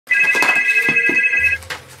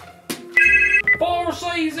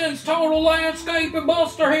Seasons Total Landscaping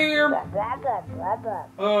Buster here.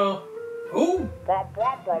 Who?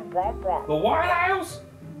 The White House?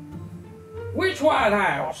 Which White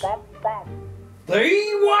House? The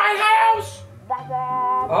White House?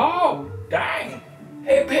 Oh, dang.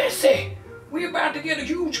 Hey, Bessie, we're about to get a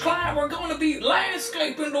huge client. We're going to be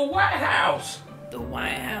landscaping the White House. The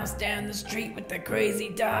White House down the street with the crazy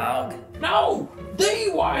dog? No,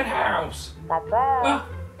 the White House. What?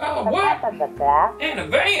 An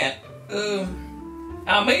event?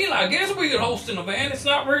 I mean, I guess we could host an event. It's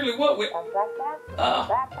not really what we...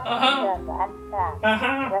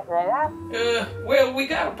 Well, we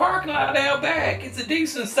got a parking lot out back. It's a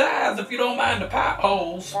decent size if you don't mind the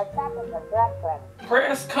potholes.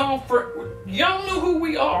 Press conference. Y'all know who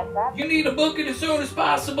we are. You need to book it as soon as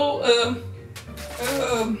possible.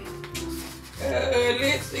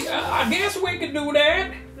 Let's see. I guess we could do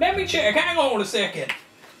that. Let me check. Hang on a second.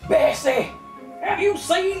 Bessie, have you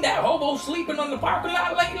seen that hobo sleeping on the parking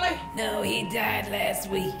lot lately? No, he died last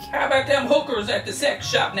week. How about them hookers at the sex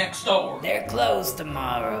shop next door? They're closed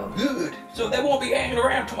tomorrow. Good. So they won't be hanging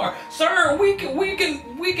around tomorrow. Sir, we can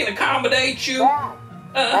accommodate you.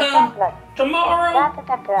 Tomorrow?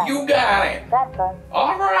 You got it.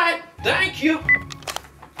 All right. Thank you.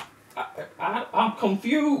 I'm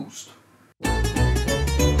confused.